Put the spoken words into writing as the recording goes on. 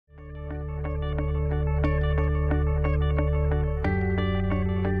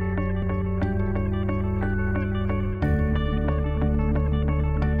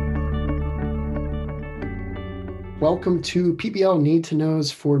Welcome to PBL Need to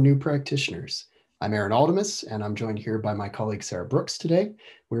Knows for New Practitioners. I'm Aaron Aldemus, and I'm joined here by my colleague Sarah Brooks today.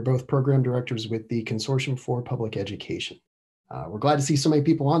 We're both program directors with the Consortium for Public Education. We're glad to see so many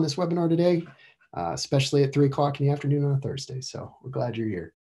people on this webinar today, especially at 3 o'clock in the afternoon on a Thursday. So we're glad you're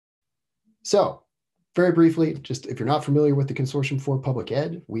here. So very briefly, just if you're not familiar with the Consortium for Public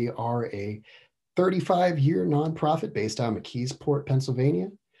Ed, we are a 35-year nonprofit based out of McKeesport, Pennsylvania.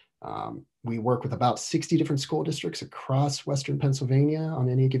 We work with about 60 different school districts across Western Pennsylvania on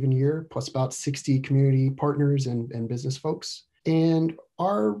any given year, plus about 60 community partners and business folks. And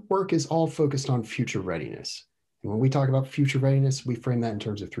our work is all focused on future readiness. And when we talk about future readiness, we frame that in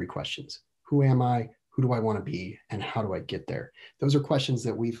terms of 3 questions. Who am I? Who do I want to be? And how do I get there? Those are questions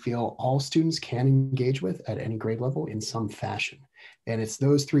that we feel all students can engage with at any grade level in some fashion. And it's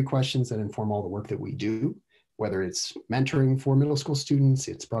those 3 questions that inform all the work that we do, whether it's mentoring for middle school students,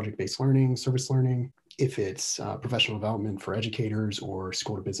 it's project-based learning, service learning, if it's professional development for educators or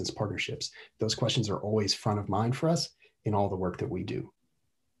school to business partnerships. Those questions are always front of mind for us in all the work that we do.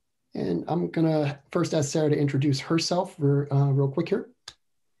 And I'm gonna first ask Sarah to introduce herself real quick here.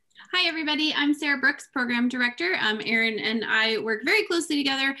 Hi, everybody. I'm Sarah Brooks, Program Director. Aaron and I work very closely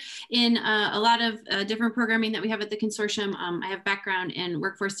together in a lot of different programming that we have at the consortium. I have background in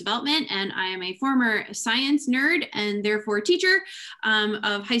workforce development, and I am a former science nerd and therefore teacher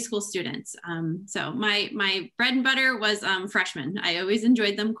of high school students. So my bread and butter was freshmen. I always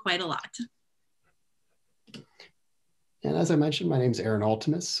enjoyed them quite a lot. And as I mentioned, my name is Aaron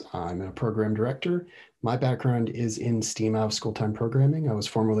Altemus. I'm a program director. My background is in STEAM out of school time programming. I was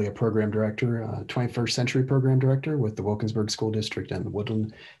formerly a program director, 21st century program director with the Wilkinsburg School District and the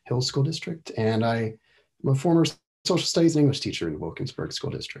Woodland Hills School District. And I'm a former social studies and English teacher in the Wilkinsburg School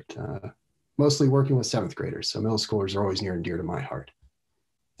District, mostly working with 7th graders. So middle schoolers are always near and dear to my heart.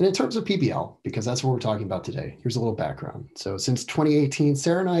 And in terms of PBL, because that's what we're talking about today, here's a little background. So since 2018,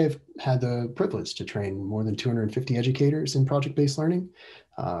 Sarah and I have had the privilege to train more than 250 educators in project-based learning.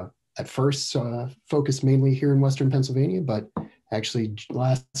 At first, focused mainly here in Western Pennsylvania, but actually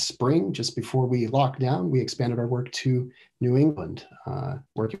last spring, just before we locked down, we expanded our work to New England,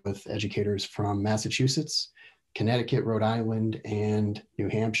 working with educators from Massachusetts, Connecticut, Rhode Island, and New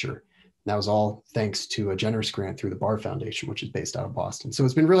Hampshire. That was all thanks to a generous grant through the Barr Foundation, which is based out of Boston. So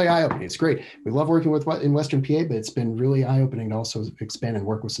it's been really eye-opening. It's great. We love working with in Western PA, but it's been really eye-opening to also expand and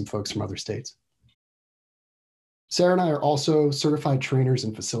work with some folks from other states. Sarah and I are also certified trainers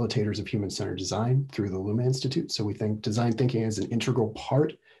and facilitators of human-centered design through the Luma Institute. So we think design thinking is an integral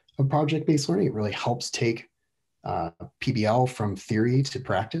part of project-based learning. It really helps take PBL from theory to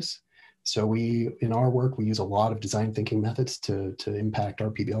practice. So in our work, we use a lot of design thinking methods to impact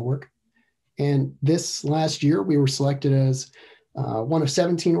our PBL work. And this last year, we were selected as one of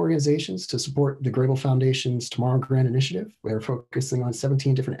 17 organizations to support the Grable Foundation's Tomorrow Grant Initiative. We're focusing on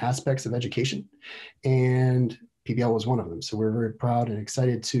 17 different aspects of education, and PBL was one of them. So we're very proud and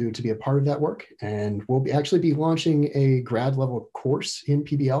excited to be a part of that work. And we'll actually be launching a grad level course in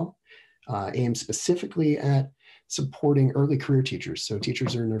PBL aimed specifically at supporting early career teachers. So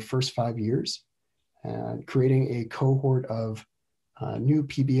teachers are in their first 5 years, creating a cohort of new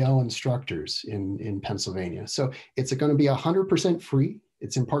PBL instructors in Pennsylvania. So it's going to be 100% free.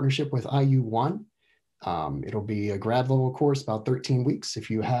 It's in partnership with IU1. It'll be a grad level course, about 13 weeks.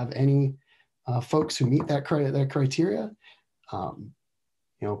 If you have any folks who meet that criteria,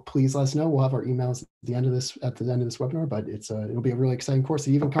 please let us know. We'll have our emails at the end of this webinar. But it'll be a really exciting course.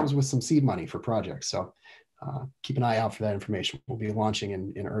 It even comes with some seed money for projects. So keep an eye out for that information. We'll be launching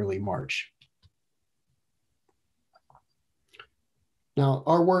in early March. Now,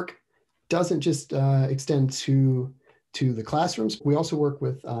 our work doesn't just extend to the classrooms. We also work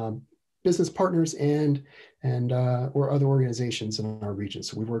with business partners and or other organizations in our region.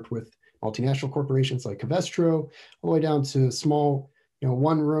 So we've worked with multinational corporations like Covestro, all the way down to small,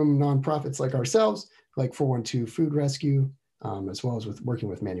 one-room nonprofits like ourselves, like 412 Food Rescue, as well as with working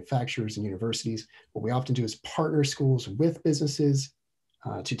with manufacturers and universities. What we often do is partner schools with businesses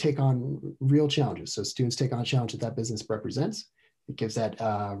to take on real challenges. So students take on a challenge that business represents. It gives that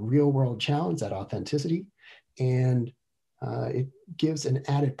real world challenge, that authenticity, and it gives an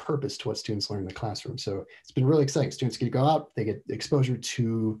added purpose to what students learn in the classroom. So it's been really exciting. Students get to go out, they get exposure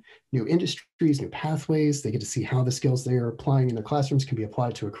to new industries, new pathways. They get to see how the skills they are applying in their classrooms can be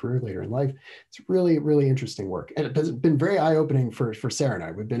applied to a career later in life. It's really, really interesting work. And it's been very eye-opening for Sarah and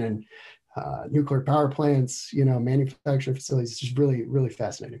I. We've been in nuclear power plants, manufacturing facilities. It's just really, really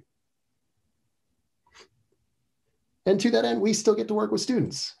fascinating. And to that end, we still get to work with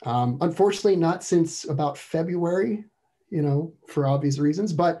students. Unfortunately, not since about February for obvious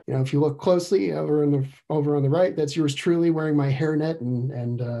reasons. But if you look closely over on the right, that's yours truly wearing my hairnet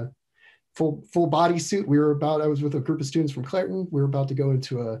and full body suit. I was with a group of students from Clairton. We were about to go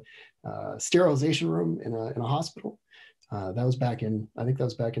into a sterilization room in a hospital. I think that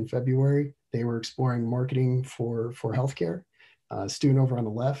was back in February. They were exploring marketing for healthcare. A student over on the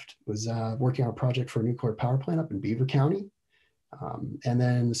left was working on a project for a nuclear power plant up in Beaver County. And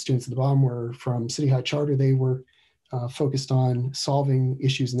then the students at the bottom were from City High Charter. They were focused on solving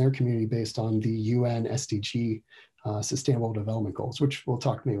issues in their community based on the UN SDG Sustainable Development Goals, which we'll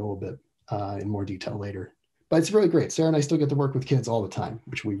talk maybe a little bit in more detail later. But it's really great. Sarah and I still get to work with kids all the time,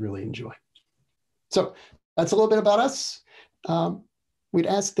 which we really enjoy. So that's a little bit about us. We'd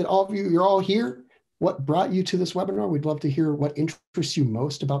ask that all of you, you're all here. What brought you to this webinar? We'd love to hear what interests you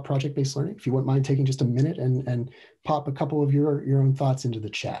most about project-based learning. If you wouldn't mind taking just a minute and pop a couple of your own thoughts into the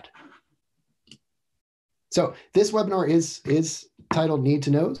chat. So this webinar is titled Need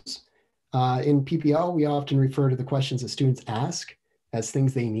to Knows. In PBL, we often refer to the questions that students ask as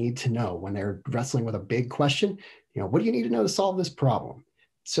things they need to know when they're wrestling with a big question. What do you need to know to solve this problem?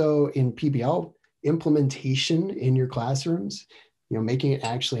 So in PBL, implementation in your classrooms, making it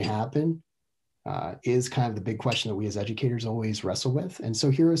actually happen is kind of the big question that we as educators always wrestle with. And so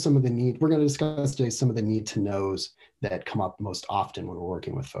here are some of we're going to discuss today some of the need to knows that come up most often when we're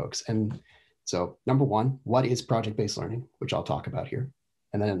working with folks. And so number one, what is project-based learning, which I'll talk about here.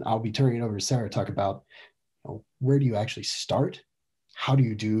 And then I'll be turning it over to Sarah to talk about where do you actually start? How do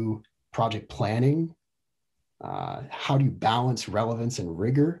you do project planning? How do you balance relevance and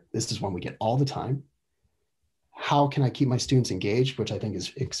rigor? This is one we get all the time. How can I keep my students engaged, which I think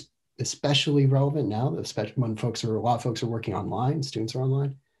is especially relevant now, especially when a lot of folks are working online, students are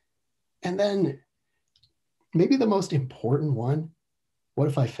online. And then maybe the most important one, what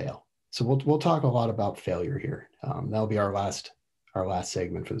if I fail? So we'll talk a lot about failure here. That'll be our last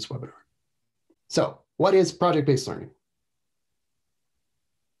segment for this webinar. So what is project-based learning?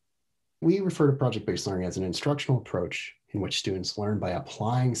 We refer to project-based learning as an instructional approach in which students learn by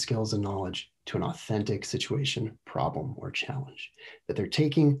applying skills and knowledge to an authentic situation, problem, or challenge. That they're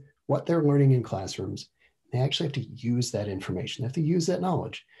taking what they're learning in classrooms, they actually have to use that information. They have to use that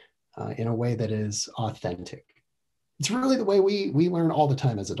knowledge in a way that is authentic. It's really the way we learn all the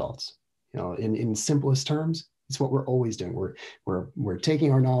time as adults. In simplest terms, it's what we're always doing. We're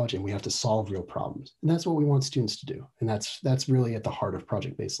taking our knowledge and we have to solve real problems. And that's what we want students to do. And that's really at the heart of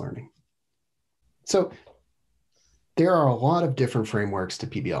project-based learning. So there are a lot of different frameworks to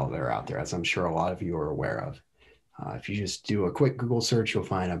PBL that are out there, as I'm sure a lot of you are aware of. If you just do a quick Google search, you'll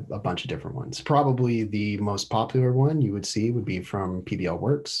find a bunch of different ones. Probably the most popular one you would see would be from PBL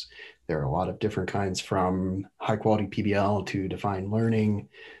Works. There are a lot of different kinds, from high quality PBL to defined learning.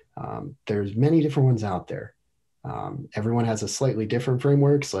 There's many different ones out there. Everyone has a slightly different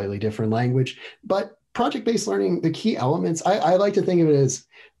framework, slightly different language, but project-based learning, the key elements, I like to think of it as,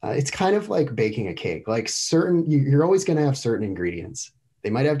 it's kind of like baking a cake. Like you're always going to have certain ingredients. They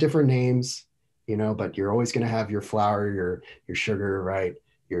might have different names, but you're always going to have your flour, your sugar, right?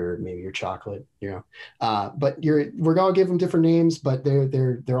 Maybe your chocolate, but we're going to give them different names, but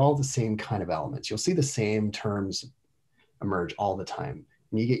they're all the same kind of elements. You'll see the same terms emerge all the time.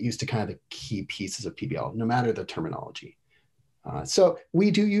 And you get used to kind of the key pieces of PBL, no matter the terminology. So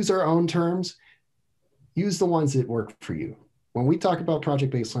we do use our own terms. Use the ones that work for you. When we talk about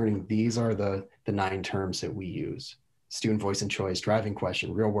project-based learning, these are the 9 terms that we use: student voice and choice, driving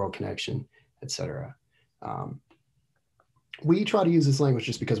question, real-world connection, etc. We try to use this language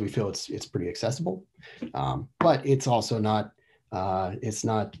just because we feel it's pretty accessible, but it's also not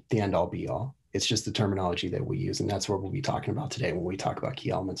the end-all be-all. It's just the terminology that we use, and that's what we'll be talking about today when we talk about key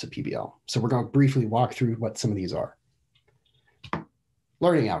elements of PBL. So we're going to briefly walk through what some of these are.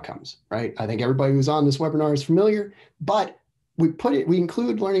 Learning outcomes, right? I think everybody who's on this webinar is familiar, but we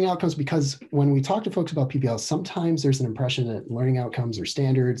include learning outcomes because when we talk to folks about PBL, sometimes there's an impression that learning outcomes or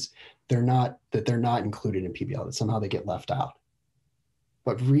standards, they're not included in PBL, that somehow they get left out.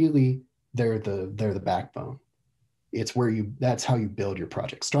 But really, they're the backbone. It's that's how you build your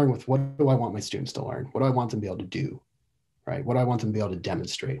project, starting with what do I want my students to learn? What do I want them to be able to do, right? What do I want them to be able to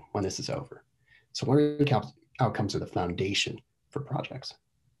demonstrate when this is over? So learning outcomes are the foundation for projects.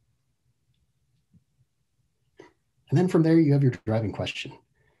 And then from there, you have your driving question.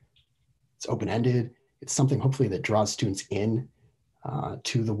 It's open-ended. It's something hopefully that draws students in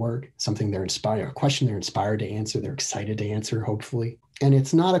to the work, something they're inspired, a question they're inspired to answer, they're excited to answer, hopefully. And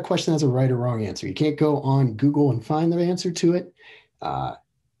it's not a question that has a right or wrong answer. You can't go on Google and find the answer to it. I've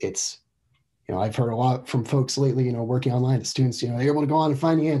heard a lot from folks lately, working online, the students, they're able to go on and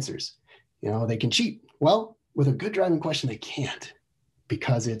find the answers. They can cheat. Well, with a good driving question, they can't,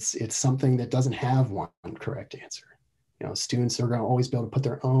 because it's something that doesn't have one correct answer. Students are going to always be able to put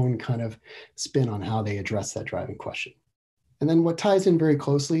their own kind of spin on how they address that driving question. And then what ties in very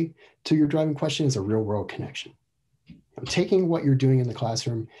closely to your driving question is a real world connection. Taking what you're doing in the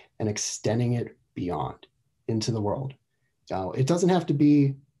classroom and extending it beyond into the world. It doesn't have to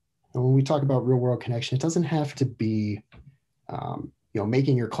be, when we talk about real world connection, it doesn't have to be,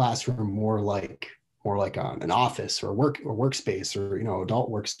 making your classroom more like an office or workspace or adult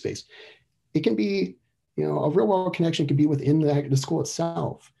workspace. It can be, a real world connection can be within the school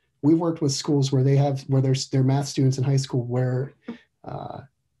itself. We've worked with schools where their math students in high school where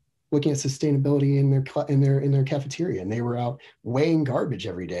looking at sustainability in their cafeteria, and they were out weighing garbage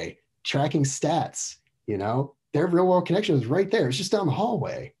every day, tracking stats. Their real world connection was right there. It's just down the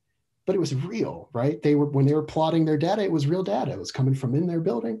hallway, but it was real, right? When they were plotting their data, it was real data. It was coming from in their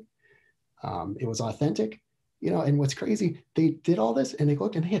building. It was authentic, And what's crazy, they did all this, and they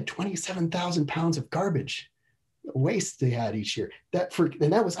looked, and they had 27,000 pounds of garbage waste they had each year.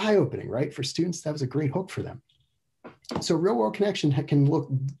 And that was eye opening, right? For students, that was a great hook for them. So real world connection can look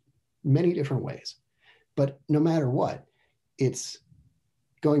many different ways, but no matter what, it's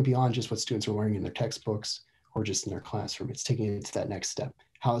going beyond just what students are learning in their textbooks or just in their classroom. It's taking it to that next step.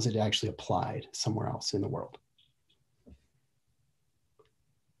 How is it actually applied somewhere else in the world?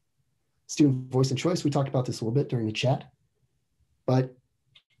 Student voice and choice, we talked about this a little bit during the chat, but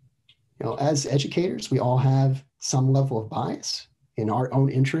as educators, we all have some level of bias in our own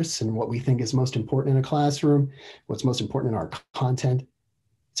interests and what we think is most important in a classroom, what's most important in our content.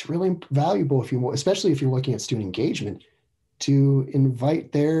 It's really valuable, especially if you're looking at student engagement, to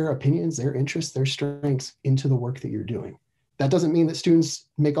invite their opinions, their interests, their strengths into the work that you're doing. That doesn't mean that students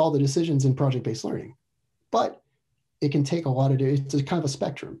make all the decisions in project-based learning, but it can take it's a kind of a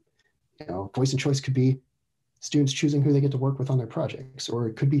spectrum. Voice and choice could be students choosing who they get to work with on their projects, or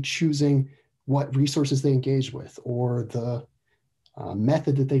it could be choosing what resources they engage with, or the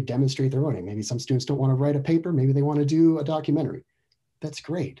method that they demonstrate their learning. Maybe some students don't want to write a paper, maybe they want to do a documentary. That's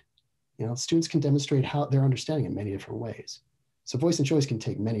great. Students can demonstrate how their understanding in many different ways. So voice and choice can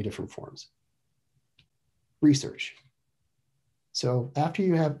take many different forms. Research. So after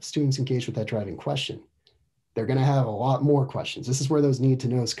you have students engage with that driving question, they're going to have a lot more questions. This is where those need to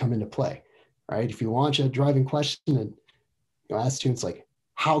knows come into play, right? If you launch a driving question and ask students like,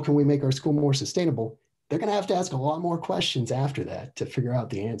 how can we make our school more sustainable? They're going to have to ask a lot more questions after that to figure out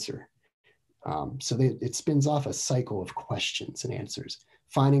the answer. It spins off a cycle of questions and answers.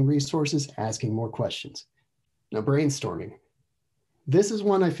 Finding resources, asking more questions. Now, brainstorming. This is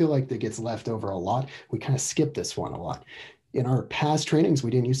one I feel like that gets left over a lot. We kind of skip this one a lot. In our past trainings,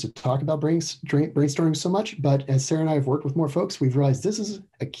 we didn't used to talk about brainstorming so much, but as Sarah and I have worked with more folks, we've realized this is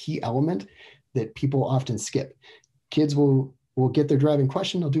a key element that people often skip. Kids will get their driving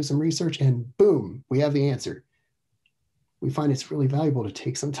question, they'll do some research, and boom, we have the answer. We find it's really valuable to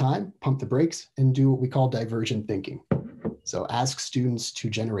take some time, pump the brakes, and do what we call divergent thinking. So ask students to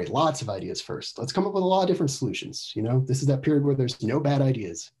generate lots of ideas first. Let's come up with a lot of different solutions. This is that period where there's no bad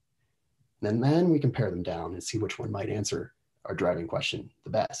ideas. And then we can pare them down and see which one might answer our driving question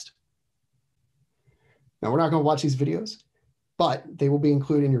the best. Now, we're not going to watch these videos, but they will be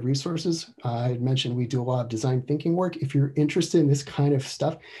included in your resources. I had mentioned we do a lot of design thinking work. If you're interested in this kind of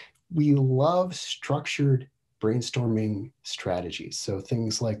stuff, we love structured brainstorming strategies. So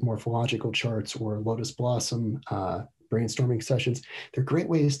things like morphological charts or lotus blossom brainstorming sessions, they're great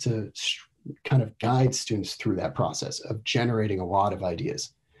ways to kind of guide students through that process of generating a lot of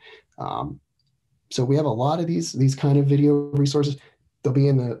ideas. So we have a lot of these kind of video resources. They'll be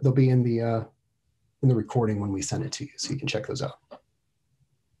in the recording when we send it to you, so you can check those out.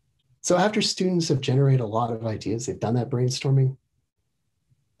 So after students have generated a lot of ideas, they've done that brainstorming,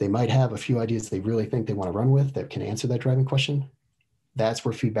 they might have a few ideas they really think they want to run with that can answer that driving question. That's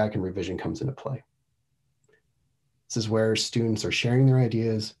where feedback and revision comes into play. This is where students are sharing their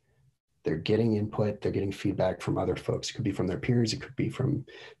ideas, they're getting input, they're getting feedback from other folks. It could be from their peers, it could be from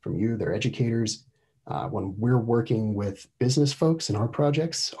you, their educators. When we're working with business folks in our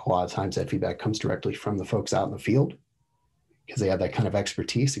projects, a lot of times that feedback comes directly from the folks out in the field because they have that kind of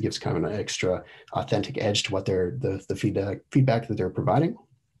expertise. It gives kind of an extra authentic edge to what the feedback that they're providing.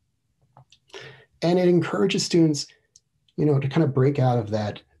 And it encourages students, to kind of break out of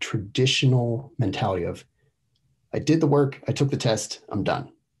that traditional mentality of, I did the work, I took the test, I'm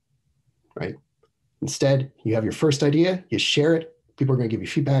done, right? Instead, you have your first idea, you share it, people are going to give you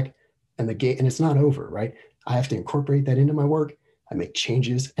feedback, and it's not over, right? I have to incorporate that into my work, I make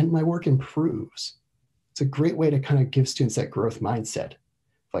changes, and my work improves. It's a great way to kind of give students that growth mindset.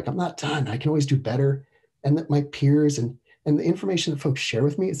 Like, I'm not done, I can always do better. and that my peers and the information that folks share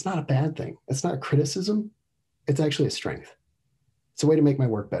with me, it's not a bad thing. It's not a criticism. It's actually a strength. It's a way to make my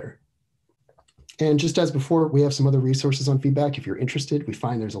work better. And just as before, we have some other resources on feedback. If you're interested, we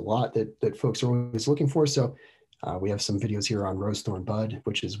find there's a lot that folks are always looking for. So we have some videos here on Rose, Thorn, Bud,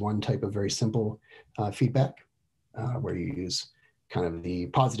 which is one type of very simple feedback where you use kind of the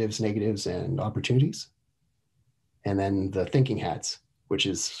positives, negatives, and opportunities. And then the thinking hats, which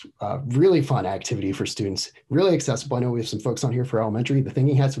is a really fun activity for students, really accessible. I know we have some folks on here for elementary. The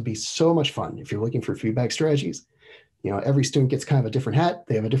thinking hats would be so much fun if you're looking for feedback strategies. You know, every student gets kind of a different hat.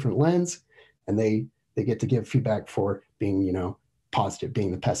 They have a different lens, and they get to give feedback for being, you know, positive,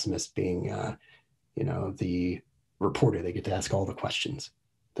 being the pessimist, being, you know, the reporter. They get to ask all the questions.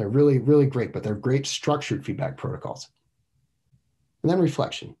 They're really, really great, but they're great structured feedback protocols. And then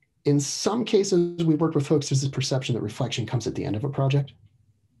reflection. In some cases, we work with folks, there's this perception that reflection comes at the end of a project.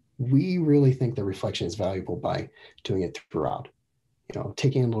 We really think that reflection is valuable by doing it throughout, you know,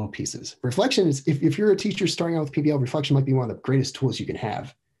 taking in little pieces. Reflection is, if you're a teacher starting out with PBL, reflection might be one of the greatest tools you can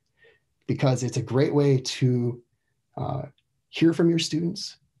have, because it's a great way to hear from your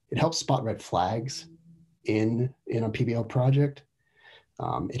students. It helps spot red flags in a PBL project.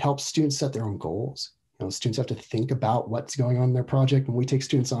 It helps students set their own goals. You know, students have to think about what's going on in their project. When we take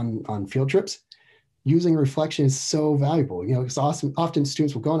students on field trips, using reflection is so valuable. You know, it's awesome. Often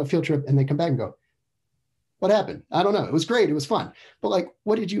students will go on a field trip and they come back and go, what happened? I don't know. It was great. It was fun. But like,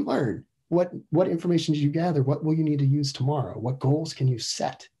 what did you learn? What information did you gather? What will you need to use tomorrow? What goals can you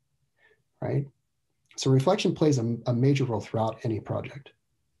set? Right? So reflection plays a major role throughout any project.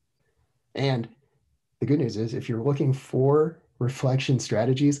 And the good news is, if you're looking for reflection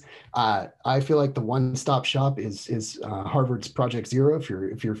strategies, I feel like the one-stop shop is Harvard's Project Zero. If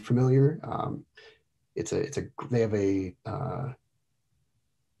you're familiar, they have a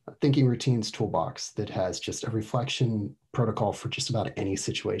thinking routines toolbox that has just a reflection protocol for just about any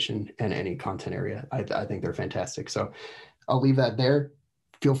situation and any content area. I think they're fantastic. So I'll leave that there.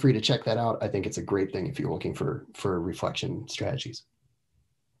 Feel free to check that out. I think it's a great thing if you're looking for reflection strategies.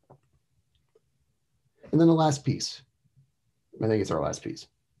 And then the last piece, I think it's our last piece,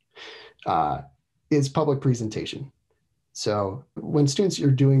 is public presentation. So when students are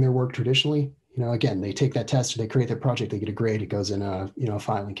doing their work traditionally, you know, again, they take that test, or they create their project, they get a grade, it goes in a, you know, a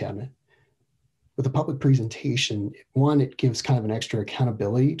filing cabinet. With a public presentation, one, it gives kind of an extra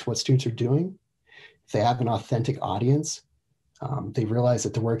accountability to what students are doing. If they have an authentic audience, they realize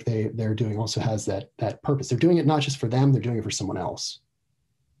that the work they're doing also has that purpose. They're doing it not just for them, they're doing it for someone else,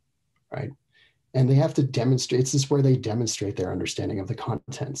 right? And they have to demonstrate, it's just where they demonstrate their understanding of the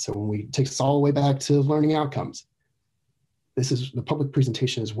content. So when we take this all the way back to learning outcomes, the public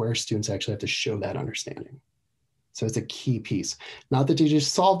presentation is where students actually have to show that understanding. So it's a key piece. Not that they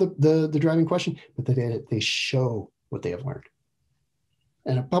just solve the driving question, but that they show what they have learned.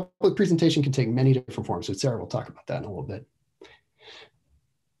 And a public presentation can take many different forms. So Sarah will talk about that in a little bit.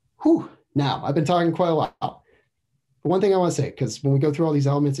 Whew. Now, I've been talking quite a lot. But one thing I want to say, because when we go through all these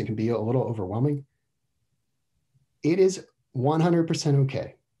elements, it can be a little overwhelming. It is 100%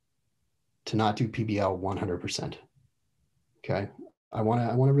 okay to not do PBL 100%. Okay, I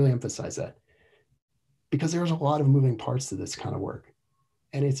want to really emphasize that, because there's a lot of moving parts to this kind of work,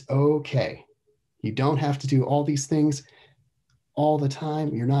 and it's okay. You don't have to do all these things all the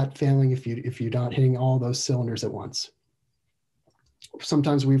time. You're not failing if you're not hitting all those cylinders at once.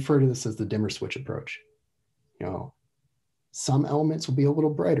 Sometimes we refer to this as the dimmer switch approach. You know, some elements will be a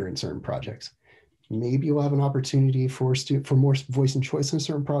little brighter in certain projects. Maybe you'll have an opportunity for more voice and choice in a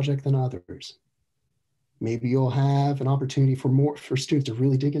certain project than others. Maybe you'll have an opportunity for students to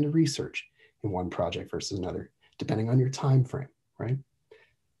really dig into research in one project versus another, depending on your time frame, right?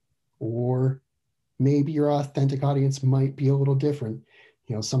 Or maybe your authentic audience might be a little different.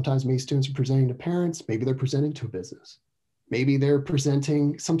 You know, sometimes maybe students are presenting to parents, maybe they're presenting to a business. Maybe they're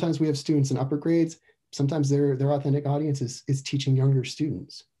presenting, sometimes we have students in upper grades, sometimes their authentic audience is teaching younger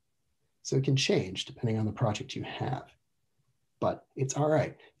students. So it can change depending on the project you have, but it's all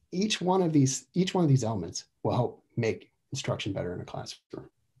right. Each one of these elements will help make instruction better in a classroom.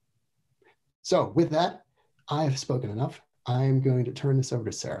 So with that, I have spoken enough. I'm going to turn this over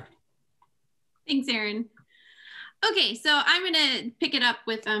to Sarah. Thanks, Aaron. Okay, so I'm going to pick it up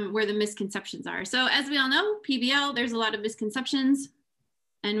with where the misconceptions are. So as we all know, PBL, there's a lot of misconceptions,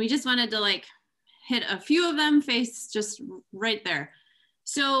 and we just wanted to like hit a few of them face just right there.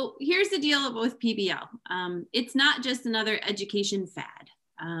 So here's the deal with PBL. It's not just another education fad.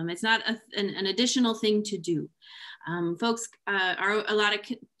 It's not an additional thing to do. A lot of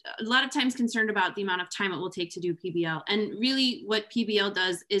a lot of times concerned about the amount of time it will take to do PBL. And really what PBL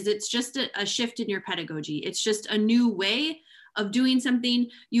does is it's just a shift in your pedagogy. It's just a new way of doing something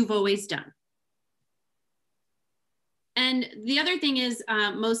you've always done. And the other thing is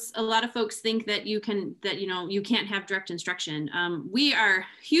a lot of folks think that you can't have direct instruction. We are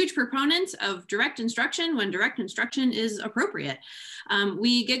huge proponents of direct instruction when direct instruction is appropriate.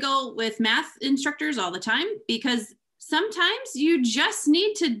 We giggle with math instructors all the time because sometimes you just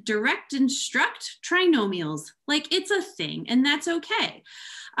need to direct instruct trinomials. Like, it's a thing, and that's okay.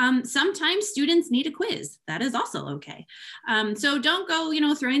 Sometimes students need a quiz. That is also okay. So don't go,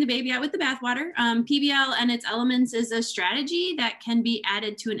 throwing the baby out with the bathwater. PBL and its elements is a strategy that can be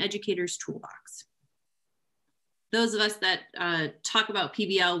added to an educator's toolbox. Those of us that talk about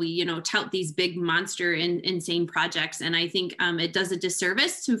PBL, we tout these big monster insane projects, and I think it does a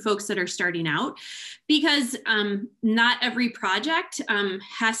disservice to folks that are starting out, because not every project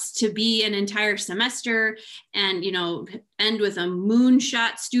has to be an entire semester and end with a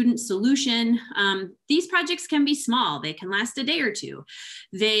moonshot student solution. These projects can be small. They can last a day or two.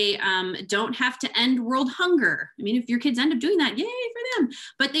 They don't have to end world hunger. I mean, if your kids end up doing that, yay for them,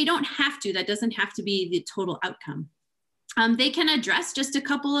 but they don't have to. That doesn't have to be the total outcome. They can address just a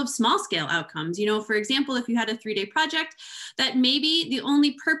couple of small scale outcomes. For example, if you had a 3-day project that maybe the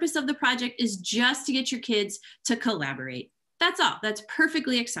only purpose of the project is just to get your kids to collaborate. That's all. That's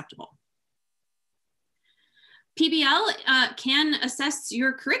perfectly acceptable. PBL can assess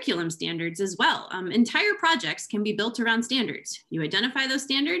your curriculum standards as well. Entire projects can be built around standards. You identify those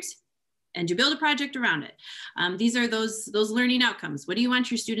standards and you build a project around it. These are those learning outcomes. What do you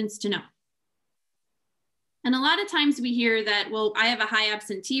want your students to know? And a lot of times we hear that, well, I have a high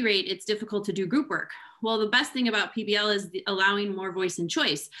absentee rate, it's difficult to do group work. Well, the best thing about PBL is allowing more voice and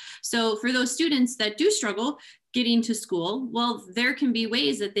choice. So for those students that do struggle getting to school, well, there can be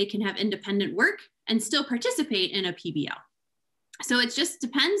ways that they can have independent work and still participate in a PBL. So it just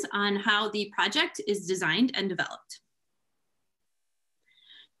depends on how the project is designed and developed.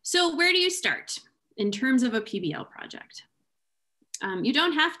 So where do you start in terms of a PBL project? You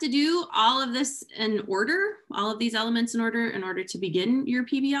don't have to do all of this in order, all of these elements in order to begin your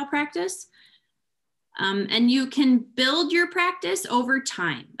PBL practice. And you can build your practice over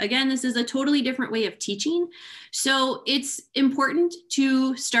time. Again, this is a totally different way of teaching. So it's important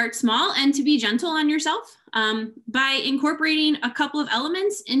to start small and to be gentle on yourself by incorporating a couple of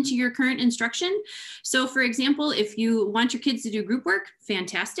elements into your current instruction. So for example, if you want your kids to do group work,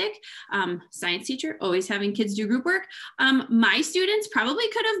 fantastic. Science teacher, always having kids do group work. My students probably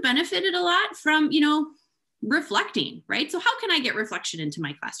could have benefited a lot from, reflecting, right? So how can I get reflection into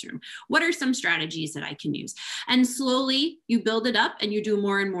my classroom? What are some strategies that I can use? And slowly you build it up and you do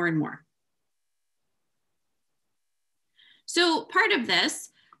more and more and more. So part of this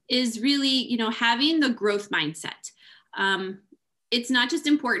is really, having the growth mindset. It's not just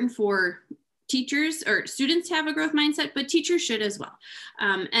important for teachers or students to have a growth mindset, but teachers should as well.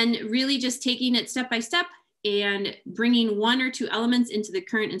 And really just taking it step by step and bringing 1 or 2 elements into the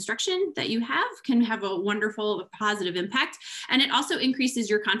current instruction that you have can have a wonderful positive impact. And it also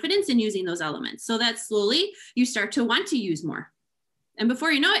increases your confidence in using those elements so that slowly you start to want to use more. And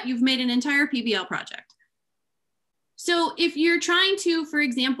before you know it, you've made an entire PBL project. So if you're trying to, for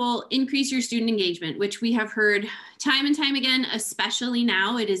example, increase your student engagement, which we have heard time and time again, especially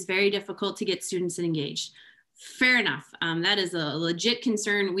now, it is very difficult to get students engaged. Fair enough. That is a legit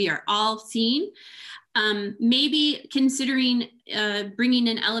concern we are all seeing. Maybe considering bringing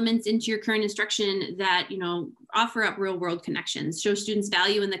in elements into your current instruction that, offer up real world connections, show students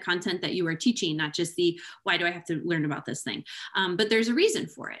value in the content that you are teaching, not just the, why do I have to learn about this thing? But there's a reason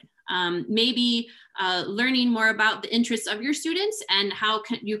for it. Maybe learning more about the interests of your students and how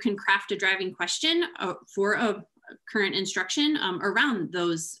you can craft a driving question for a current instruction around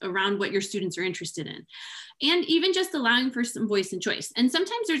what your students are interested in. And even just allowing for some voice and choice. And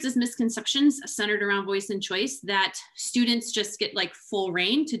sometimes there's this misconceptions centered around voice and choice that students just get like full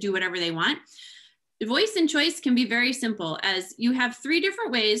reign to do whatever they want. Voice and choice can be very simple, as you have 3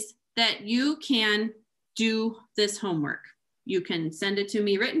 different ways that you can do this homework. You can send it to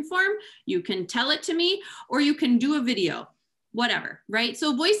me written form, you can tell it to me, or you can do a video. Whatever, right?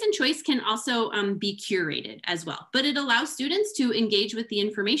 So voice and choice can also be curated as well, but it allows students to engage with the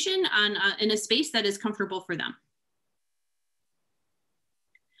information in a space that is comfortable for them.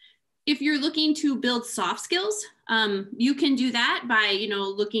 If you're looking to build soft skills, you can do that by,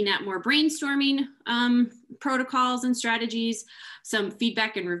 looking at more brainstorming protocols and strategies, some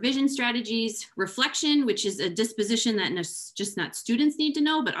feedback and revision strategies, reflection, which is a disposition that just not students need to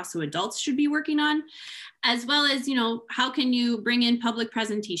know, but also adults should be working on. as well as, how can you bring in public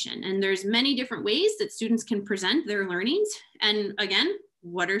presentation? And there's many different ways that students can present their learnings. And again,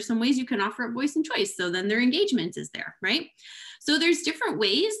 what are some ways you can offer up voice and choice? So then their engagement is there, right? So there's different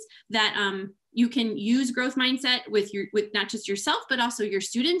ways that you can use growth mindset with not just yourself, but also your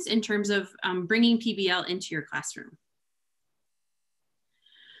students in terms of bringing PBL into your classroom.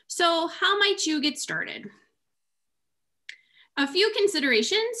 So how might you get started? A few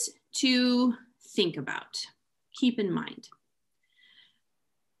considerations to think about, keep in mind.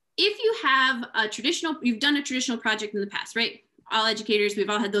 If you have you've done a traditional project in the past, right? All educators, we've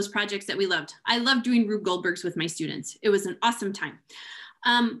all had those projects that we loved. I loved doing Rube Goldbergs with my students. It was an awesome time.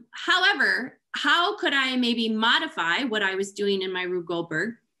 However, how could I maybe modify what I was doing in my Rube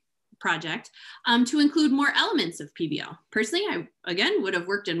Goldberg project to include more elements of PBL? Personally, I, again, would have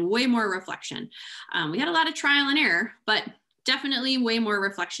worked in way more reflection. We had a lot of trial and error, but definitely way more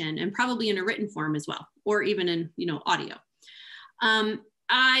reflection, and probably in a written form as well, or even in, audio.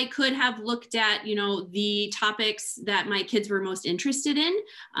 I could have looked at, the topics that my kids were most interested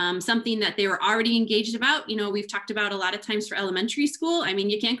in, something that they were already engaged about. We've talked about a lot of times for elementary school. I mean,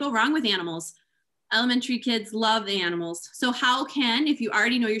 you can't go wrong with animals. Elementary kids love the animals. So how can, if you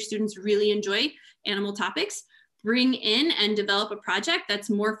already know your students really enjoy animal topics, bring in and develop a project that's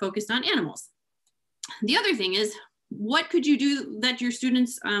more focused on animals? The other thing is, what could you do that your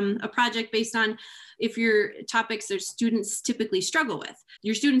students, a project based on if your topics or students typically struggle with?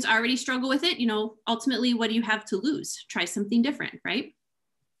 Your students already struggle with it, ultimately, what do you have to lose? Try something different, right?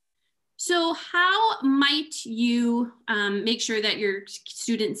 So how might you make sure that your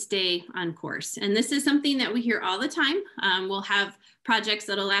students stay on course? And this is something that we hear all the time. We'll have projects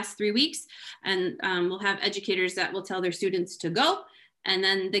that'll last 3 weeks, and we'll have educators that will tell their students to go, and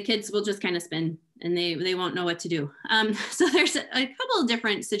then the kids will just kind of spin and they won't know what to do. So there's a couple of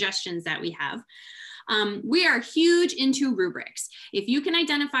different suggestions that we have. We are huge into rubrics. If you can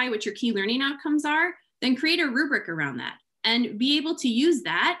identify what your key learning outcomes are, then create a rubric around that and be able to use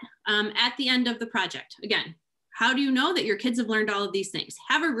that at the end of the project. Again, how do you know that your kids have learned all of these things?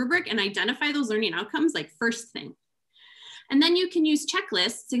 Have a rubric and identify those learning outcomes like first thing. And then you can use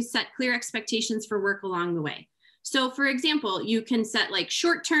checklists to set clear expectations for work along the way. So for example, you can set like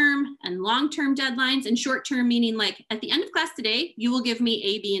short-term and long-term deadlines, and short-term meaning like at the end of class today, you will give me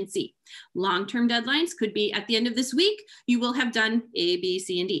A, B, and C. Long-term deadlines could be at the end of this week, you will have done A, B,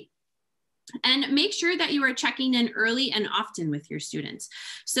 C, and D. And make sure that you are checking in early and often with your students.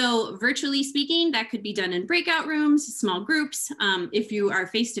 So virtually speaking, that could be done in breakout rooms, small groups. If you are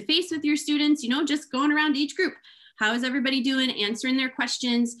face-to-face with your students, just going around each group. How is everybody doing? Answering their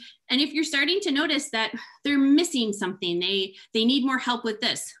questions. And if you're starting to notice that they're missing something, they need more help with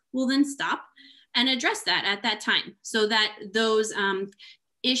this, well, then stop and address that at that time so that those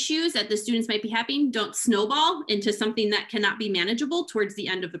issues that the students might be having don't snowball into something that cannot be manageable towards the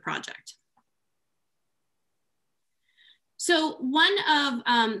end of the project. So one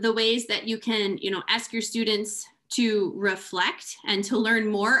of the ways that you can, ask your students to reflect and to learn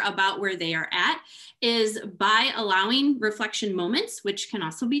more about where they are at is by allowing reflection moments, which can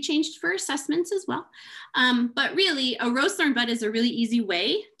also be changed for assessments as well. But really, a Roast Learn Bud is a really easy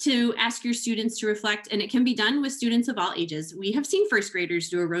way to ask your students to reflect, and it can be done with students of all ages. We have seen first graders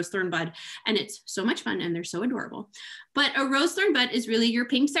do a Roast Learn Bud, and it's so much fun and they're so adorable. But a Roast Learn Bud is really your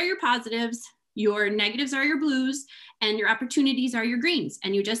pinks are your positives, your negatives are your blues, and your opportunities are your greens.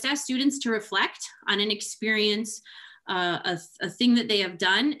 And you just ask students to reflect on an experience, a thing that they have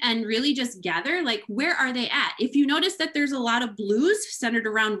done, and really just gather, like, where are they at? If you notice that there's a lot of blues centered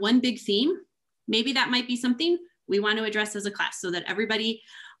around one big theme, maybe that might be something we want to address as a class so that everybody,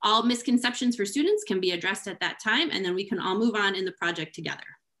 all misconceptions for students can be addressed at that time, and then we can all move on in the project together.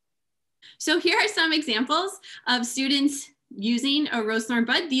 So here are some examples of students using a Roast Learn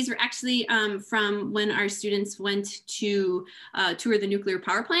Bud. These were actually from when our students went to tour the nuclear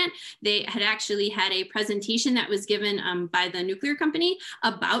power plant. They had actually had a presentation that was given by the nuclear company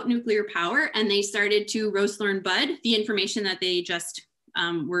about nuclear power, and they started to Roast Learn Bud the information that they just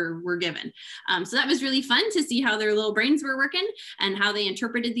were given. So that was really fun to see how their little brains were working and how they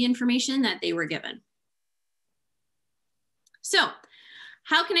interpreted the information that they were given. So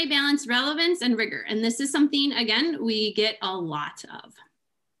how can I balance relevance and rigor? And this is something, again, we get a lot of.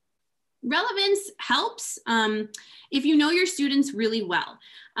 Relevance helps if you know your students really well.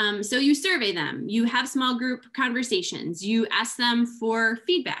 So you survey them, you have small group conversations, you ask them for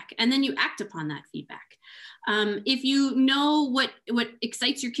feedback, and then you act upon that feedback. If you know what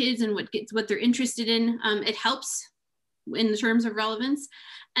excites your kids and what they're interested in, it helps in the terms of relevance.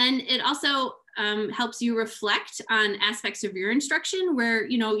 And it also helps you reflect on aspects of your instruction where,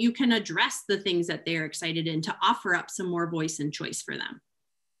 you know, you can address the things that they're excited in to offer up some more voice and choice for them.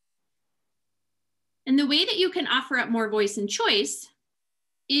 And the way that you can offer up more voice and choice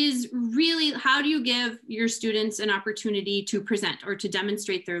is really, how do you give your students an opportunity to present or to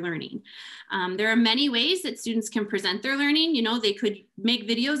demonstrate their learning? There are many ways that students can present their learning. You know, they could make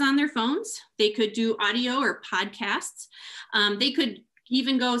videos on their phones. They could do audio or podcasts. They could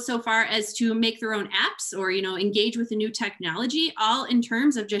even go so far as to make their own apps or, you know, engage with a new technology, all in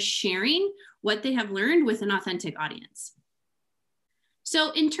terms of just sharing what they have learned with an authentic audience.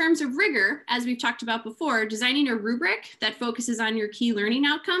 So in terms of rigor, as we've talked about before, designing a rubric that focuses on your key learning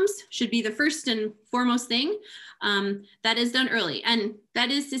outcomes should be the first and foremost thing that is done early. And that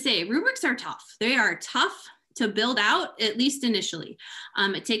is to say, rubrics are tough. They are tough to build out, at least initially.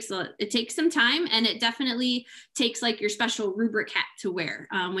 It takes some time, and it definitely takes like your special rubric hat to wear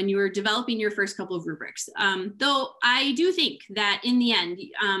when you are developing your first couple of rubrics. Though I do think that in the end,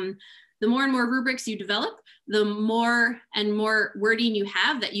 the more and more rubrics you develop, the more and more wording you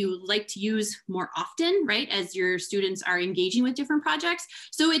have that you like to use more often, right? As your students are engaging with different projects.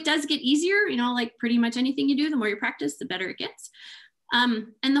 So it does get easier, you know, like pretty much anything you do, the more you practice, the better it gets.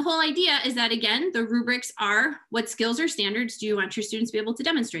 And the whole idea is that, again, the rubrics are what skills or standards do you want your students to be able to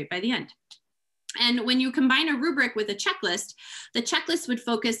demonstrate by the end. And when you combine a rubric with a checklist, the checklist would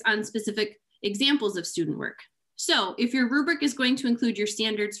focus on specific examples of student work. So if your rubric is going to include your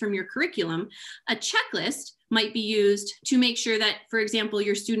standards from your curriculum, a checklist might be used to make sure that, for example,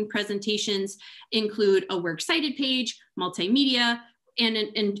 your student presentations include a works cited page, multimedia, and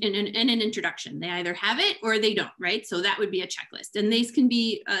an introduction. They either have it or they don't, right? So that would be a checklist. And these can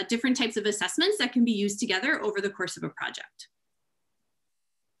be different types of assessments that can be used together over the course of a project.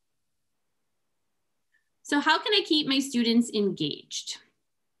 So how can I keep my students engaged?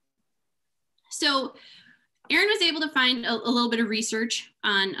 So Erin was able to find a little bit of research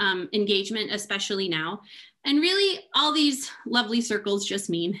on engagement, especially now. And really all these lovely circles just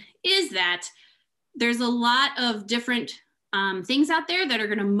mean is that there's a lot of different things out there that are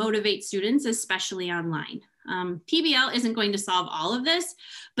going to motivate students, especially online. PBL isn't going to solve all of this,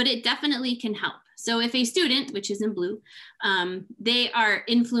 but it definitely can help. So if a student, which is in blue, they are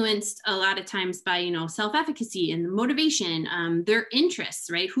influenced a lot of times by, you know, self-efficacy and motivation, their interests,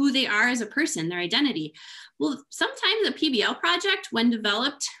 right? Who they are as a person, their identity. Well, sometimes a PBL project, when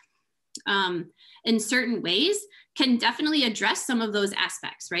developed in certain ways, can definitely address some of those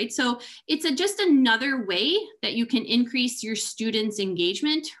aspects, right? So it's just another way that you can increase your students'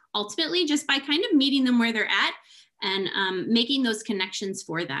 engagement, ultimately just by kind of meeting them where they're at and making those connections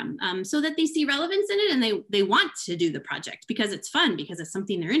for them so that they see relevance in it and they want to do the project because it's fun, because it's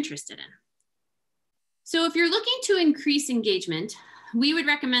something they're interested in. So if you're looking to increase engagement, we would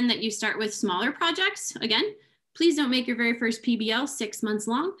recommend that you start with smaller projects. Again, please don't make your very first PBL 6 months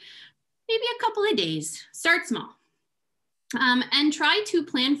long, maybe a couple of days. Start small. And try to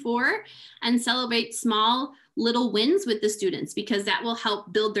plan for and celebrate small little wins with the students, because that will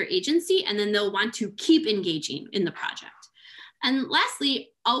help build their agency and then they'll want to keep engaging in the project. And lastly,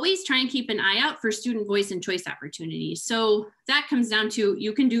 always try and keep an eye out for student voice and choice opportunities. So that comes down to,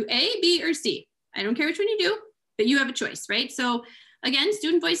 you can do A, B, or C. I don't care which one you do, but you have a choice, right? So again,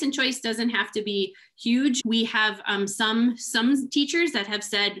 student voice and choice doesn't have to be huge. We have some teachers that have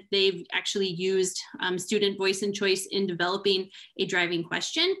said they've actually used student voice and choice in developing a driving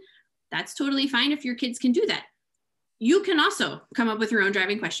question. That's totally fine if your kids can do that. You can also come up with your own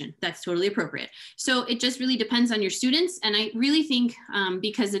driving question. That's totally appropriate. So it just really depends on your students. And I really think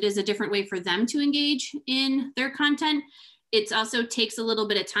because it is a different way for them to engage in their content, it also takes a little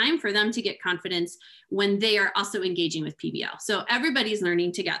bit of time for them to get confidence when they are also engaging with PBL. So everybody's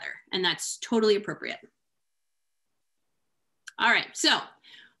learning together, and that's totally appropriate. All right, so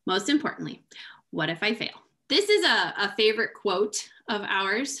most importantly, what if I fail? This is a favorite quote of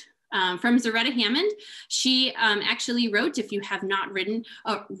ours from Zaretta Hammond. She actually wrote, if you have not read,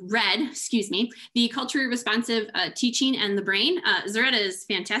 The Culturally Responsive Teaching and the Brain. Zaretta is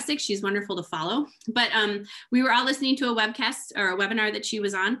fantastic. She's wonderful to follow. But we were all listening to a webcast or a webinar that she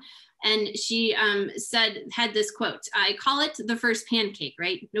was on. And she had this quote, I call it the first pancake,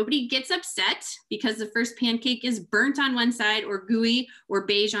 right? Nobody gets upset because the first pancake is burnt on one side or gooey or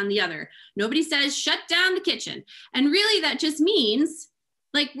beige on the other. Nobody says, shut down the kitchen. And really that just means,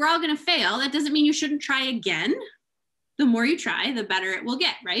 like, we're all going to fail. That doesn't mean you shouldn't try again. The more you try, the better it will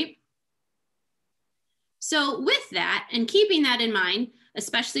get, right? So with that, and keeping that in mind,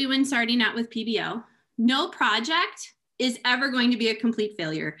 especially when starting out with PBL, no project is ever going to be a complete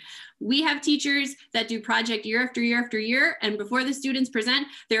failure. We have teachers that do project year after year after year, and before the students present,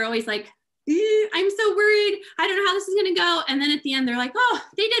 they're always like, I'm so worried. I don't know how this is going to go. And then at the end, they're like, oh,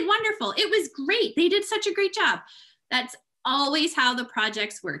 they did wonderful. It was great. They did such a great job. That's always how the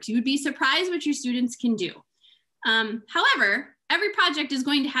projects work. You would be surprised what your students can do. However, every project is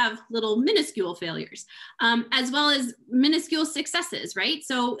going to have little minuscule failures, as well as minuscule successes, right?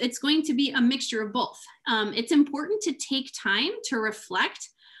 So it's going to be a mixture of both. It's important to take time to reflect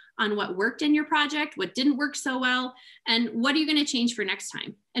on what worked in your project, what didn't work so well, and what are you going to change for next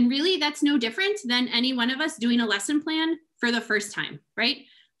time? And really, that's no different than any one of us doing a lesson plan for the first time, right?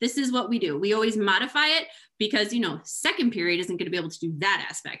 This is what we do. We always modify it because, you know, second period isn't going to be able to do that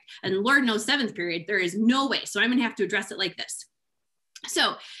aspect. And Lord knows seventh period, there is no way. So I'm going to have to address it like this.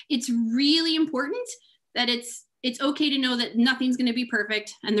 So it's really important that it's okay to know that nothing's going to be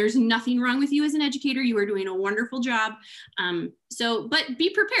perfect and there's nothing wrong with you as an educator. You are doing a wonderful job. But be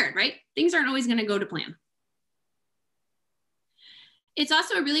prepared, right? Things aren't always going to go to plan. It's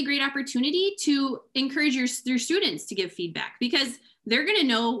also a really great opportunity to encourage your students to give feedback because they're going to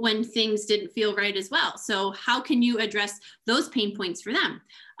know when things didn't feel right as well. So how can you address those pain points for them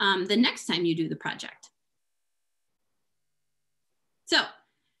the next time you do the project? So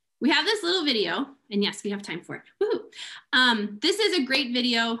we have this little video, and yes, we have time for it. Woohoo. This is a great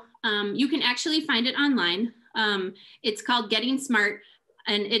video. You can actually find it online. It's called Getting Smart,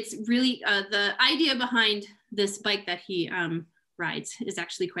 and it's really the idea behind this bike that he rides is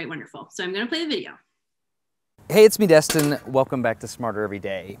actually quite wonderful. So I'm going to play the video. Hey, it's me, Destin. Welcome back to Smarter Every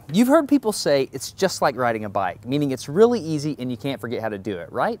Day. You've heard people say it's just like riding a bike, meaning it's really easy and you can't forget how to do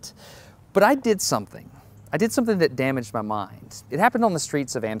it, right? But I did something. I did something that damaged my mind. It happened on the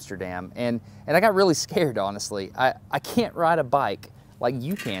streets of Amsterdam, and I got really scared, honestly. I can't ride a bike like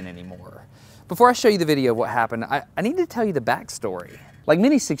you can anymore. Before I show you the video of what happened, I need to tell you the backstory. Like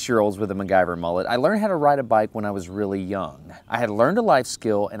many 6-year-olds with a MacGyver mullet, I learned how to ride a bike when I was really young. I had learned a life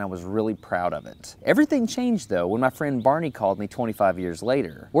skill and I was really proud of it. Everything changed though when my friend Barney called me 25 years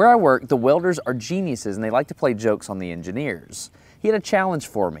later. Where I work, the welders are geniuses and they like to play jokes on the engineers. He had a challenge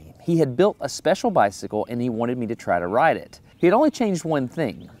for me. He had built a special bicycle and he wanted me to try to ride it. He had only changed one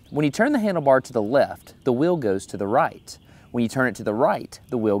thing. When you turn the handlebar to the left, the wheel goes to the right. When you turn it to the right,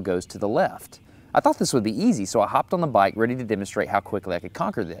 the wheel goes to the left. I thought this would be easy, so I hopped on the bike ready to demonstrate how quickly I could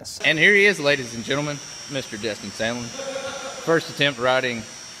conquer this. And here he is, ladies and gentlemen, Mr. Destin Sandlin. First attempt riding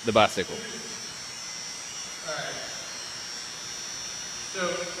the bicycle. All right. So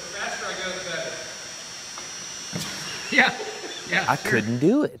the faster I go, the better. Yeah. I couldn't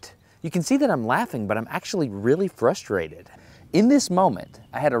do it. You can see that I'm laughing, but I'm actually really frustrated. In this moment,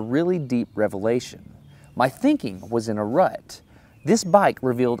 I had a really deep revelation. My thinking was in a rut. This bike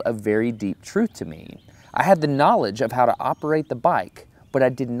revealed a very deep truth to me. I had the knowledge of how to operate the bike, but I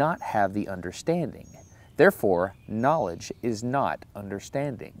did not have the understanding. Therefore, knowledge is not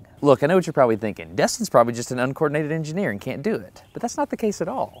understanding. Look, I know what you're probably thinking. Destin's probably just an uncoordinated engineer and can't do it. But that's not the case at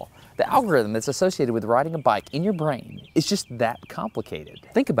all. The algorithm that's associated with riding a bike in your brain is just that complicated.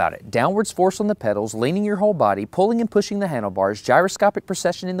 Think about it. Downwards force on the pedals, leaning your whole body, pulling and pushing the handlebars, gyroscopic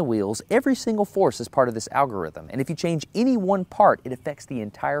precession in the wheels, every single force is part of this algorithm. And if you change any one part, it affects the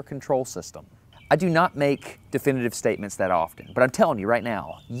entire control system. I do not make definitive statements that often, but I'm telling you right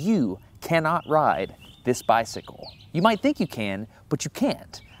now, you cannot ride this bicycle. You might think you can, but you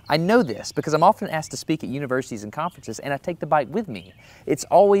can't. I know this because I'm often asked to speak at universities and conferences and I take the bike with me. It's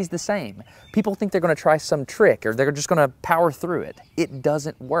always the same. People think they're going to try some trick or they're just going to power through it. It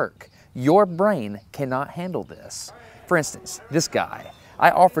doesn't work. Your brain cannot handle this. For instance, this guy,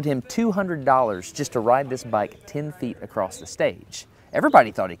 I offered him $200 just to ride this bike 10 feet across the stage.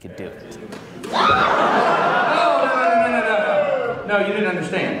 Everybody thought he could do it. No, you didn't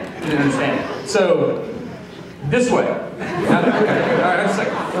understand. You didn't understand. So, this way. Okay. All right, just a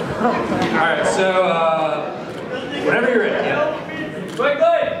second. All right, so, whenever you're ready. Yeah. Wait.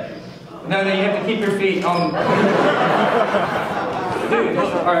 No, you have to keep your feet on. Dude,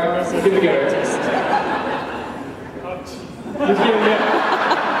 all right, here we go. Wait.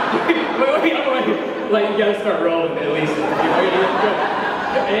 Like, you gotta start rolling at least.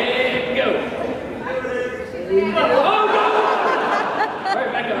 And go. Oh, go! All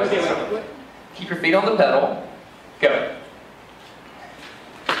right, back up. Okay, wait. Keep your feet on the pedal. Go.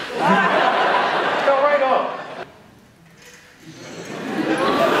 Go right on.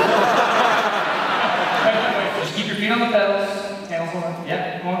 Just keep your feet on the pedals. Hands on.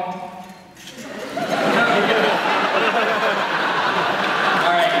 Yeah, come on.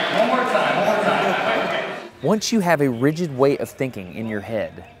 All right, one more time. Once you have a rigid way of thinking in your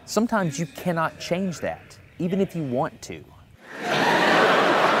head, sometimes you cannot change that, even if you want to.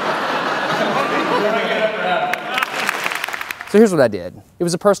 So here's what I did. It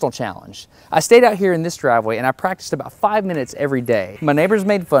was a personal challenge. I stayed out here in this driveway and I practiced about 5 minutes every day. My neighbors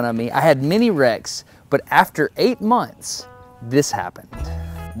made fun of me. I had many wrecks, but after 8 months, this happened.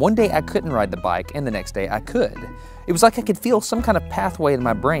 One day I couldn't ride the bike and the next day I could. It was like I could feel some kind of pathway in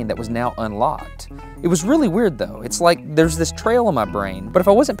my brain that was now unlocked. It was really weird though. It's like there's this trail in my brain, but if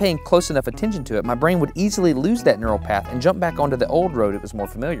I wasn't paying close enough attention to it, my brain would easily lose that neural path and jump back onto the old road it was more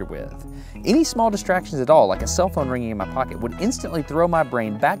familiar with. Any small distractions at all, like a cell phone ringing in my pocket, would instantly throw my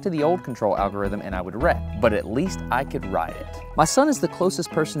brain back to the old control algorithm and I would wreck. But at least I could ride it. My son is the closest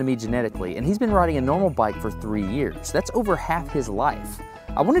person to me genetically, and he's been riding a normal bike for 3 years. That's over half his life.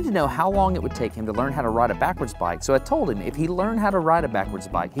 I wanted to know how long it would take him to learn how to ride a backwards bike, so I told him if he learned how to ride a backwards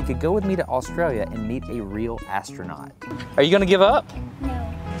bike, he could go with me to Australia and meet a real astronaut. Are you gonna give up?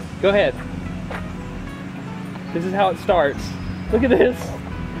 No. Go ahead. This is how it starts. Look at this.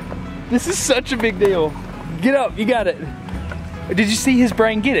 This is such a big deal. Get up, you got it. Did you see his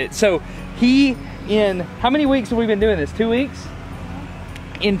brain get it? So he, in how many weeks have we been doing this? 2 weeks?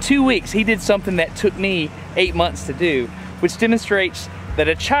 In 2 weeks, he did something that took me 8 months to do, which demonstrates that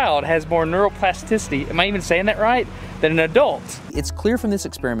a child has more neuroplasticity, am I even saying that right, than an adult. It's clear from this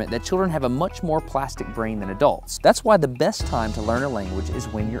experiment that children have a much more plastic brain than adults. That's why the best time to learn a language is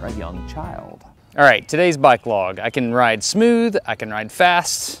when you're a young child. All right, today's bike log. I can ride smooth, I can ride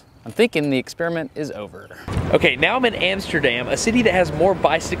fast. I'm thinking the experiment is over. Okay, now I'm in Amsterdam, a city that has more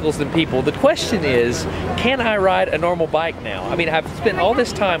bicycles than people. The question is, can I ride a normal bike now? I mean, I've spent all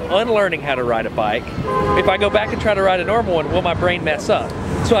this time unlearning how to ride a bike. If I go back and try to ride a normal one, will my brain mess up?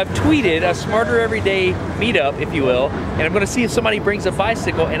 So I've tweeted a Smarter Everyday meetup, if you will, and I'm gonna see if somebody brings a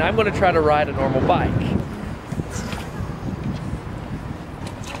bicycle and I'm gonna try to ride a normal bike.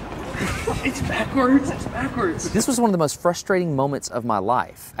 It's backwards, it's backwards. This was one of the most frustrating moments of my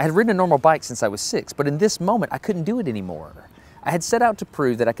life. I had ridden a normal bike since I was 6, but in this moment, I couldn't do it anymore. I had set out to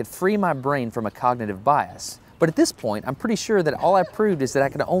prove that I could free my brain from a cognitive bias. But at this point, I'm pretty sure that all I proved is that I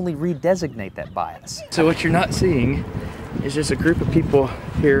could only redesignate that bias. So what you're not seeing is just a group of people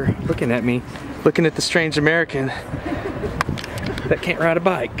here looking at me, looking at the strange American that can't ride a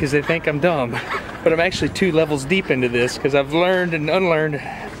bike because they think I'm dumb. But I'm actually 2 levels deep into this because I've learned and unlearned.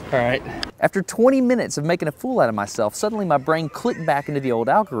 All right. After 20 minutes of making a fool out of myself, suddenly my brain clicked back into the old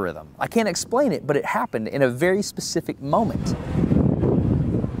algorithm. I can't explain it, but it happened in a very specific moment.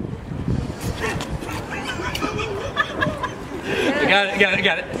 I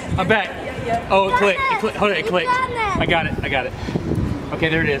got it. I'm back. Oh, it clicked. Hold it, it clicked. I got it. Okay,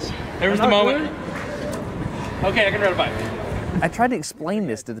 there it is. There was the moment. Okay, I can ride a bike. I tried to explain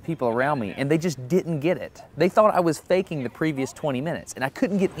this to the people around me and they just didn't get it. They thought I was faking the previous 20 minutes and I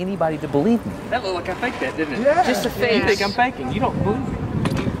couldn't get anybody to believe me. That looked like I faked that, didn't it? Yeah. Just a fake. You think I'm faking. You don't believe me.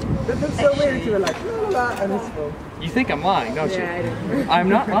 That's so weird. You were like, la la la, and it's full. You think I'm lying, don't you? Yeah, I do. I'm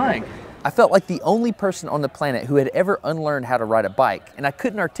not lying. I felt like the only person on the planet who had ever unlearned how to ride a bike, and I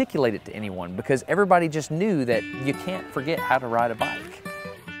couldn't articulate it to anyone because everybody just knew that you can't forget how to ride a bike.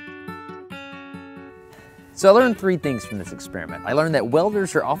 So I learned 3 things from this experiment. I learned that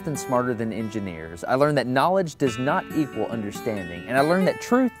welders are often smarter than engineers. I learned that knowledge does not equal understanding. And I learned that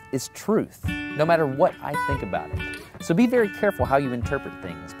truth is truth, no matter what I think about it. So be very careful how you interpret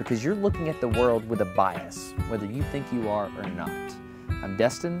things because you're looking at the world with a bias, whether you think you are or not. I'm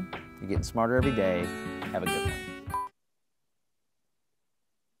Destin. You're getting smarter every day. Have a good one.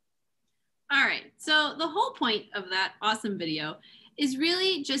 All right, so the whole point of that awesome video is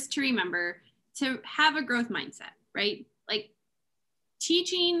really just to remember to have a growth mindset, right? Like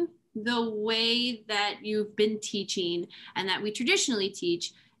teaching the way that you've been teaching and that we traditionally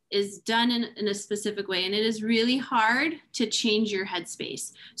teach is done in a specific way. And it is really hard to change your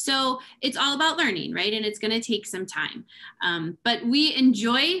headspace. So it's all about learning, right? And it's gonna take some time. But we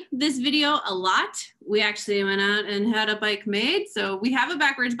enjoy this video a lot. We actually went out and had a bike made. So we have a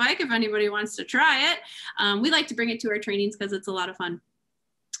backwards bike if anybody wants to try it. We like to bring it to our trainings because it's a lot of fun.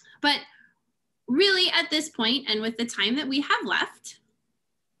 But really at this point, and with the time that we have left,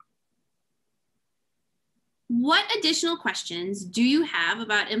 what additional questions do you have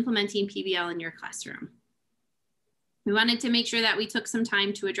about implementing PBL in your classroom? We wanted to make sure that we took some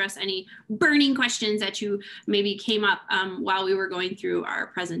time to address any burning questions that you maybe came up while we were going through our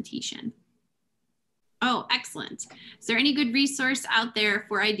presentation. Oh, excellent. Is there any good resource out there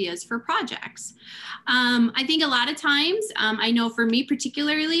for ideas for projects? I think a lot of times, I know for me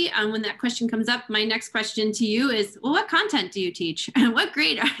particularly, when that question comes up, my next question to you is, well, what content do you teach? What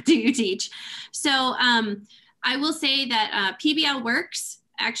grade do you teach? So I will say that PBL Works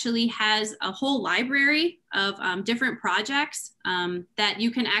actually has a whole library of different projects that you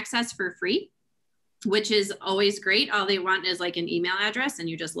can access for free. which is always great. All they want is like an email address and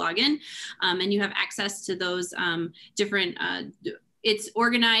you just log in and you have access to those different, it's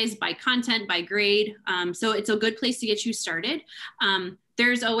organized by content, by grade. So it's a good place to get you started.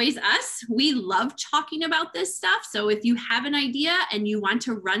 There's always us. We love talking about this stuff. So if you have an idea and you want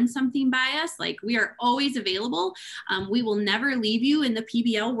to run something by us, like we are always available. We will never leave you in the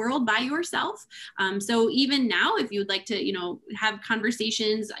PBL world by yourself. So even now, if you'd like to, have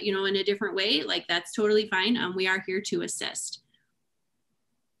conversations, in a different way, like that's totally fine. We are here to assist.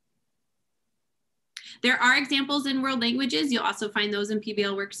 There are examples in world languages. You'll also find those in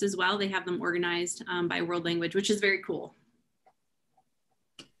PBL Works as well. They have them organized by world language, which is very cool.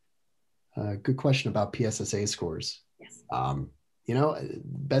 Good question about PSSA scores. Yes.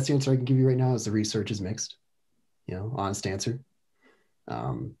 Best answer I can give you right now is the research is mixed. Honest answer.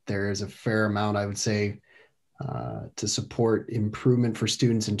 There is a fair amount, I would say, to support improvement for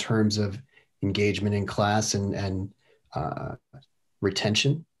students in terms of engagement in class and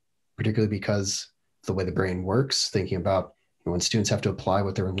retention, particularly because of the way the brain works, thinking about when students have to apply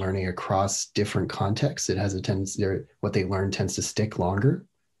what they're learning across different contexts, it has a tendency, what they learn tends to stick longer.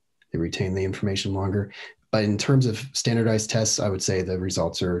 They retain the information longer. But in terms of standardized tests, I would say the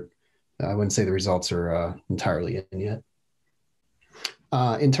results are, I wouldn't say the results are entirely in yet.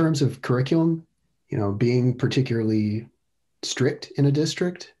 In terms of curriculum, being particularly strict in a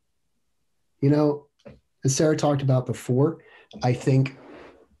district, as Sarah talked about before, I think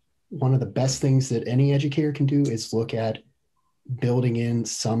one of the best things that any educator can do is look at building in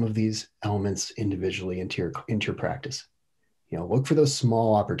some of these elements individually into your practice. Look for those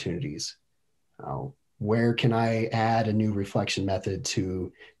small opportunities. Where can I add a new reflection method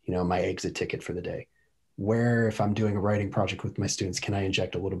to, my exit ticket for the day? Where, if I'm doing a writing project with my students, can I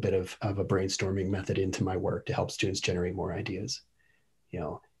inject a little bit of a brainstorming method into my work to help students generate more ideas?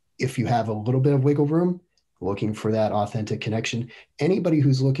 If you have a little bit of wiggle room, looking for that authentic connection, anybody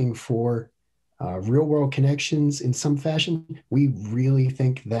who's looking for real world connections in some fashion, we really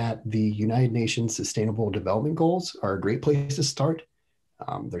think that the United Nations Sustainable Development Goals are a great place to start.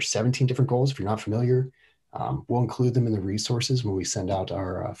 There's 17 different goals if you're not familiar. We'll include them in the resources when we send out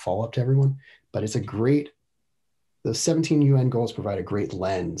our follow-up to everyone. But it's the 17 UN goals provide a great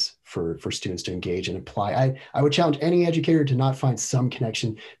lens for students to engage and apply. I would challenge any educator to not find some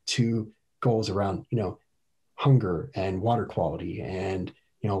connection to goals around, hunger and water quality and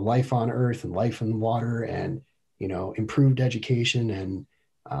life on earth and life in the water and improved education and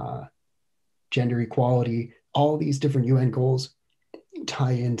gender equality. All these different UN goals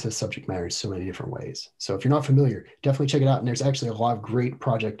tie into subject matter in so many different ways. So if you're not familiar, definitely check it out. And there's actually a lot of great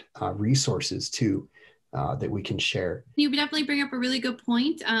project resources too that we can share. You definitely bring up a really good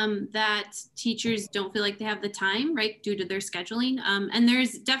point that teachers don't feel like they have the time, right, due to their scheduling. And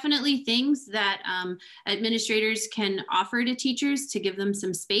there's definitely things that administrators can offer to teachers to give them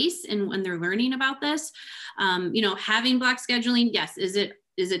some space when they're learning about this. Having block scheduling, yes, is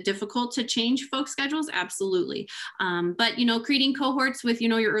it difficult to change folks' schedules? Absolutely. But, creating cohorts with,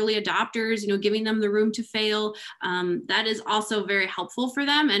 your early adopters, giving them the room to fail, that is also very helpful for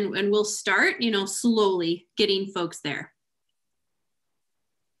them. And we'll start, slowly getting folks there.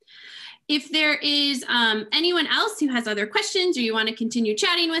 If there is anyone else who has other questions or you want to continue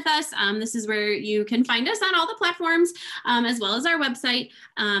chatting with us, this is where you can find us on all the platforms as well as our website.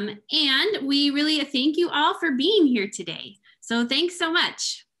 And we really thank you all for being here today. So thanks so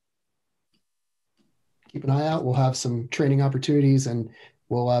much. Keep an eye out. We'll have some training opportunities and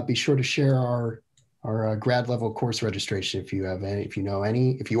we'll be sure to share our grad level course registration if you have any, if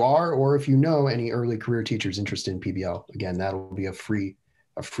you are, or if you know any early career teachers interested in PBL. Again, that'll be a free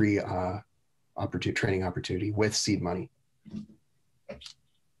training opportunity with seed money.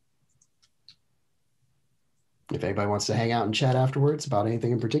 If anybody wants to hang out and chat afterwards about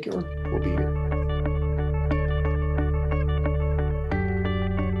anything in particular, we'll be here.